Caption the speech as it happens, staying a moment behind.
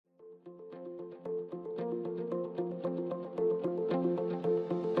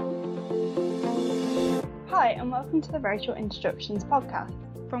Hi, and welcome to the Very Short Introductions podcast.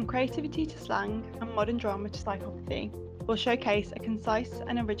 From creativity to slang and modern drama to psychopathy, we'll showcase a concise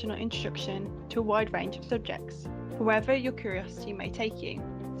and original introduction to a wide range of subjects, for wherever your curiosity may take you.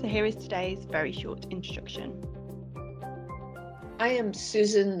 So here is today's very short introduction. I am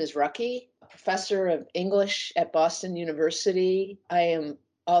Susan Mizrachi, a professor of English at Boston University. I am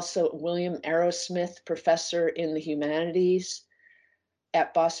also William Arrowsmith Professor in the Humanities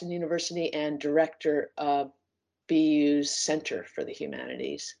at Boston University and director of BU's Center for the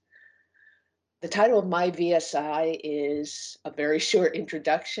Humanities. The title of my VSI is a very short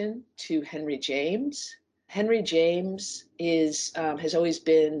introduction to Henry James. Henry James has always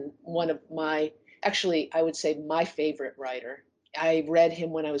been one of my, actually, I would say my favorite writer. I read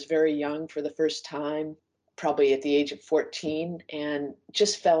him when I was very young for the first time, probably at the age of 14, and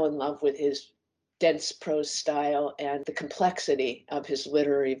just fell in love with his dense prose style and the complexity of his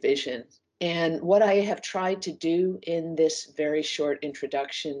literary vision. And what I have tried to do in this very short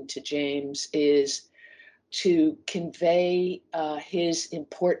introduction to James is to convey his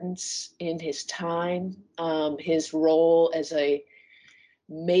importance in his time, his role as a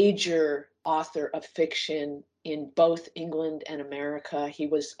major author of fiction in both England and America. He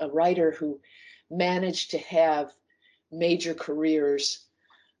was a writer who managed to have major careers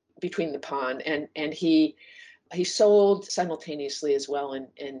between the pond, and he sold simultaneously as well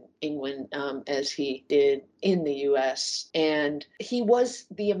in England as he did in the US. And he was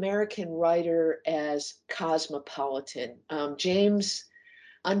the American writer as cosmopolitan. James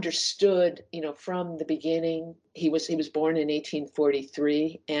understood, from the beginning. He was born in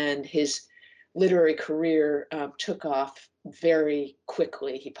 1843, and his literary career took off very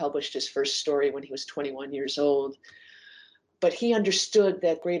quickly. He published his first story when he was 21 years old. But he understood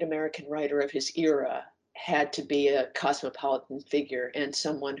that great American writer of his era had to be a cosmopolitan figure and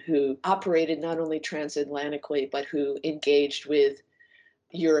someone who operated not only transatlantically, but who engaged with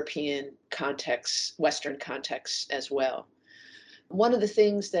European contexts, Western contexts as well. One of the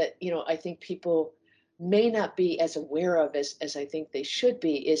things that, I think people may not be as aware of as I think they should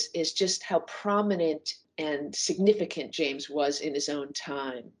be is just how prominent and significant James was in his own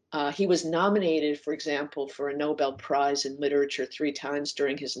time. He was nominated, for example, for a Nobel Prize in Literature 3 times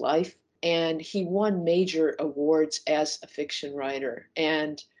during his life, and he won major awards as a fiction writer.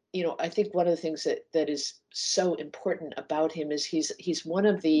 And I think one of the things that is so important about him is he's one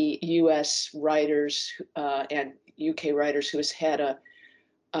of the U.S. writers and UK writers who has had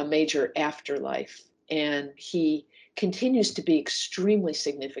a major afterlife. And he continues to be extremely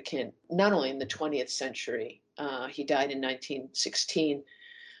significant, not only in the 20th century, he died in 1916,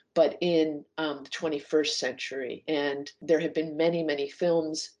 but in the 21st century. And there have been many, many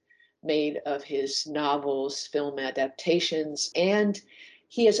films made of his novels, film adaptations, and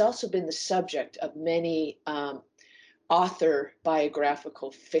he has also been the subject of many author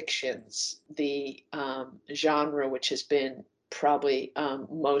biographical fictions, the genre which has been probably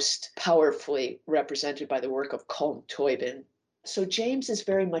most powerfully represented by the work of Colm Tóibín. So James is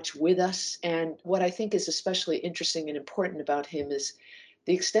very much with us, and what I think is especially interesting and important about him is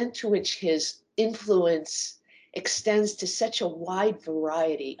the extent to which his influence extends to such a wide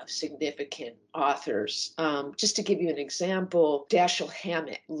variety of significant authors. Just to give you an example, Dashiell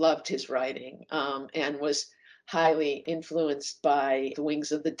Hammett loved his writing and was highly influenced by The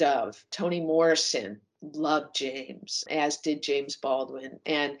Wings of the Dove. Toni Morrison loved James, as did James Baldwin.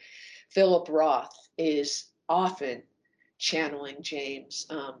 And Philip Roth is often channeling James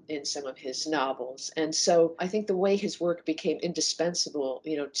in some of his novels. And so I think the way his work became indispensable,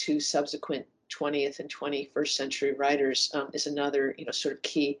 to subsequent 20th and 21st century writers is another, sort of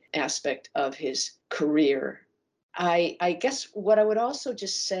key aspect of his career. I guess what I would also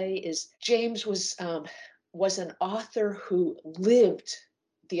just say is James was an author who lived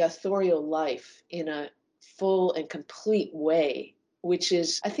the authorial life in a full and complete way, which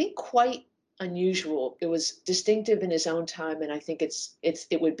is, I think, quite unusual. It was distinctive in his own time, and I think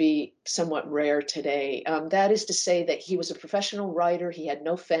it would be somewhat rare today. That is to say that he was a professional writer. He had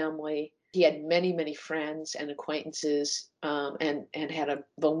no family. He had many, many friends and acquaintances, and had a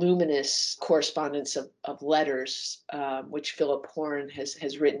voluminous correspondence of letters, which Philip Horn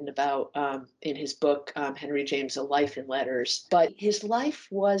has written about in his book, Henry James, A Life in Letters. But his life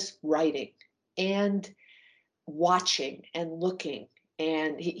was writing and watching and looking.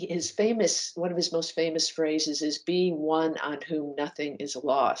 And one of his most famous phrases is, "Be one on whom nothing is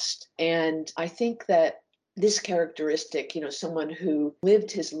lost." And I think that this characteristic, someone who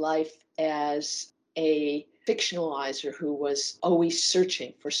lived his life as a fictionalizer who was always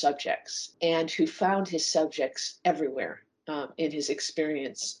searching for subjects and who found his subjects everywhere. in his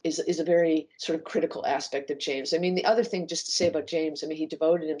experience is a very sort of critical aspect of James. I mean, the other thing just to say about James, I mean, he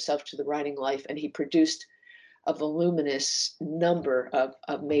devoted himself to the writing life and he produced a voluminous number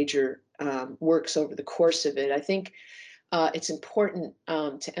of major works over the course of it. I think it's important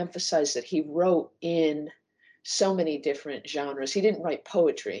to emphasize that he wrote in so many different genres. He didn't write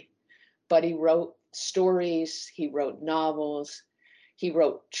poetry, but he wrote stories, he wrote novels, he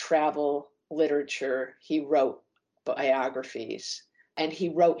wrote travel literature, he wrote biographies, and he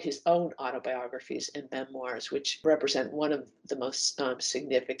wrote his own autobiographies and memoirs, which represent one of the most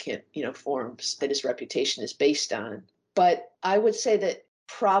significant, forms that his reputation is based on. But I would say that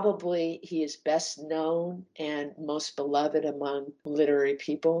probably he is best known and most beloved among literary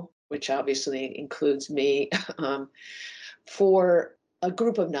people, which obviously includes me, for a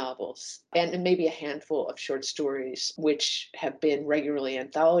group of novels and maybe a handful of short stories, which have been regularly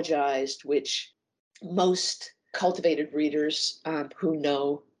anthologized, which most cultivated readers who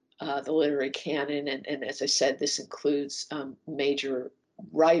know the literary canon, and as I said, this includes major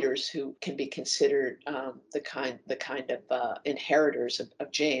writers who can be considered the kind of inheritors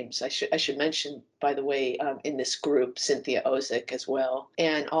of James. I should mention, by the way, in this group, Cynthia Ozick as well,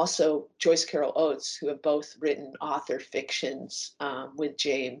 and also Joyce Carol Oates, who have both written author fictions with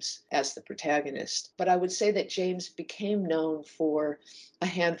James as the protagonist. But I would say that James became known for a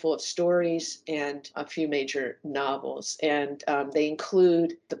handful of stories and a few major novels. And they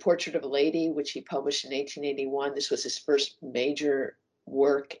include The Portrait of a Lady, which he published in 1881. This was his first major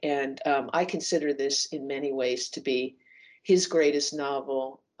work. And I consider this in many ways to be his greatest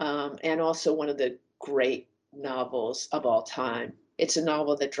novel and also one of the great novels of all time. It's a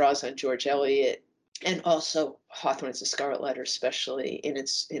novel that draws on George Eliot and also Hawthorne's The Scarlet Letter, especially in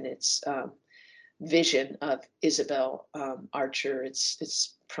its vision of Isabel Archer,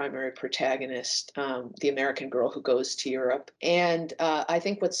 its primary protagonist, the American girl who goes to Europe. And I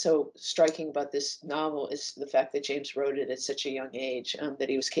think what's so striking about this novel is the fact that James wrote it at such a young age, that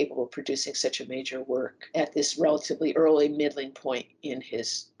he was capable of producing such a major work at this relatively early middling point in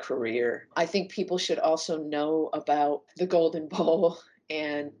his career. I think people should also know about The Golden Bowl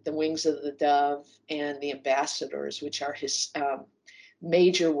and The Wings of the Dove and The Ambassadors, which are his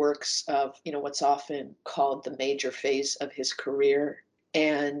major works of what's often called the major phase of his career.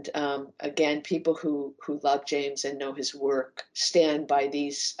 And again, people who love James and know his work stand by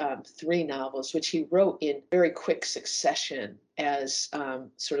these three novels, which he wrote in very quick succession as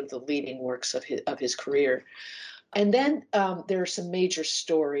sort of the leading works of his career. And then there are some major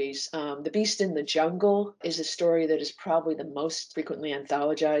stories. The Beast in the Jungle is a story that is probably the most frequently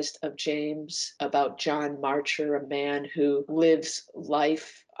anthologized of James, about John Marcher, a man who lives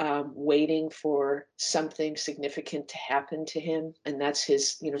life waiting for something significant to happen to him. And that's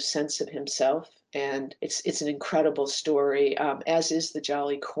his, sense of himself. And it's an incredible story, as is The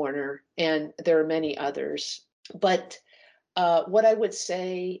Jolly Corner. And there are many others. But what I would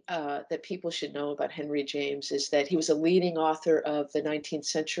say that people should know about Henry James is that he was a leading author of the 19th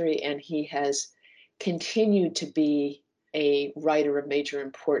century, and he has continued to be a writer of major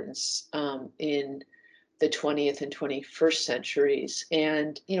importance in the 20th and 21st centuries.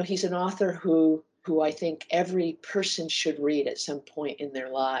 And, he's an author who I think every person should read at some point in their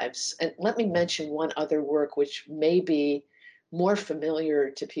lives. And let me mention one other work which may be more familiar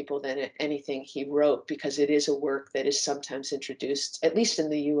to people than anything he wrote, because it is a work that is sometimes introduced, at least in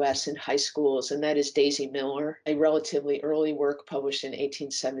the US, in high schools, and that is Daisy Miller, a relatively early work published in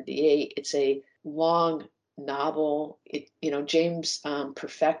 1878. It's a long novel. James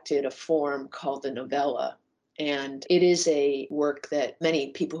perfected a form called the novella, and it is a work that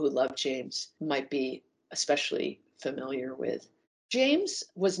many people who love James might be especially familiar with. James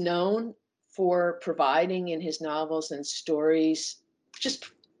was known for providing in his novels and stories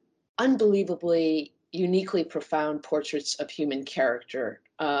just unbelievably uniquely profound portraits of human character.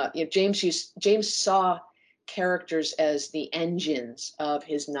 James saw characters as the engines of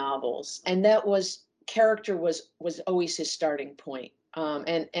his novels, and character was always his starting point.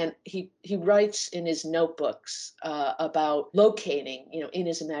 And he writes in his notebooks about locating, in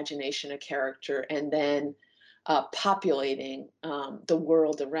his imagination, a character, and then populating the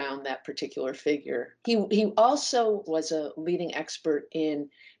world around that particular figure. He also was a leading expert in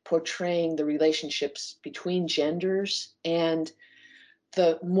portraying the relationships between genders and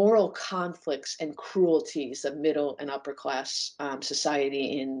the moral conflicts and cruelties of middle and upper class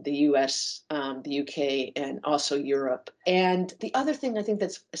society in the US, the UK, and also Europe. And the other thing I think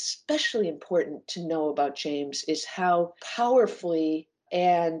that's especially important to know about James is how powerfully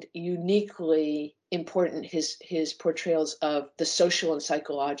and uniquely important his portrayals of the social and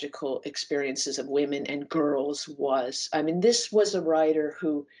psychological experiences of women and girls was. I mean, this was a writer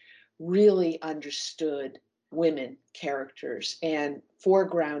who really understood women characters and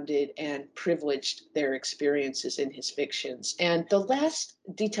foregrounded and privileged their experiences in his fictions. And the last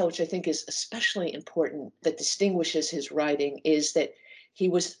detail, which I think is especially important that distinguishes his writing, is that he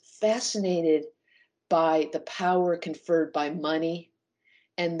was fascinated by the power conferred by money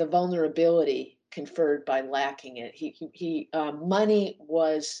and the vulnerability conferred by lacking it. Money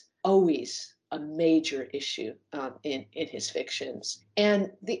was always a major issue in his fictions.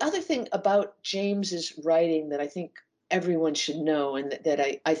 And the other thing about James's writing that I think everyone should know, and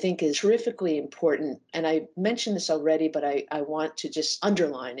that I think is terrifically important, and I mentioned this already, but I want to just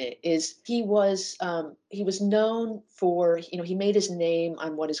underline it, is he was known for, he made his name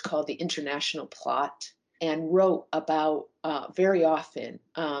on what is called the international plot, and wrote about very often,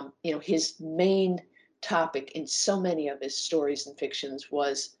 his main topic in so many of his stories and fictions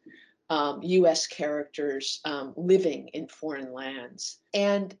was U.S. characters living in foreign lands.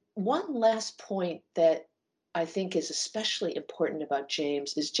 And one last point that I think is especially important about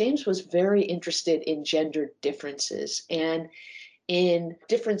James is James was very interested in gender differences and in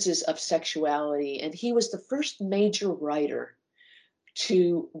differences of sexuality. And he was the first major writer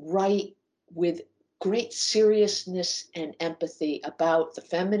to write with great seriousness and empathy about the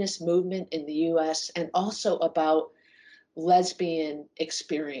feminist movement in the US and also about lesbian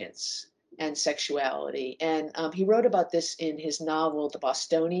experience and sexuality. And he wrote about this in his novel, The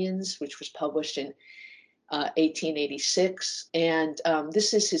Bostonians, which was published in 1886. And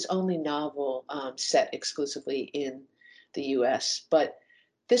this is his only novel set exclusively in the US. But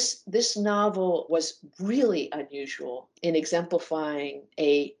this novel was really unusual in exemplifying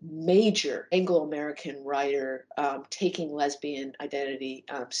a major Anglo-American writer taking lesbian identity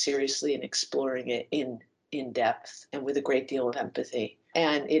seriously and exploring it in depth and with a great deal of empathy.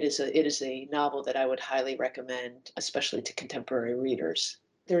 And it is a novel that I would highly recommend, especially to contemporary readers.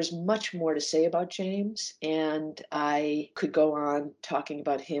 There's much more to say about James, and I could go on talking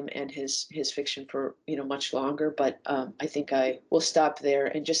about him and his fiction for much longer, but I think I will stop there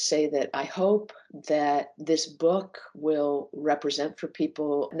and just say that I hope that this book will represent for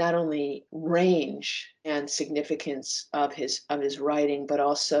people not only range and significance of his writing, but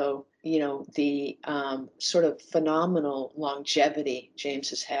also the sort of phenomenal longevity James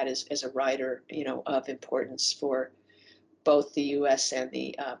has had as a writer, of importance for both the US and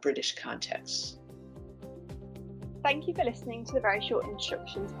the British contexts. Thank you for listening to the Very Short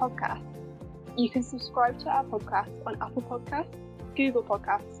Introductions podcast. You can subscribe to our podcast on Apple Podcasts, Google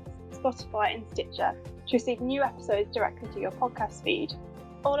Podcasts, Spotify and Stitcher to receive new episodes directly to your podcast feed.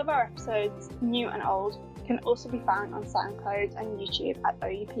 All of our episodes, new and old, can also be found on SoundCloud and YouTube at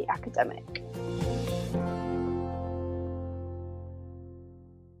OUP Academic.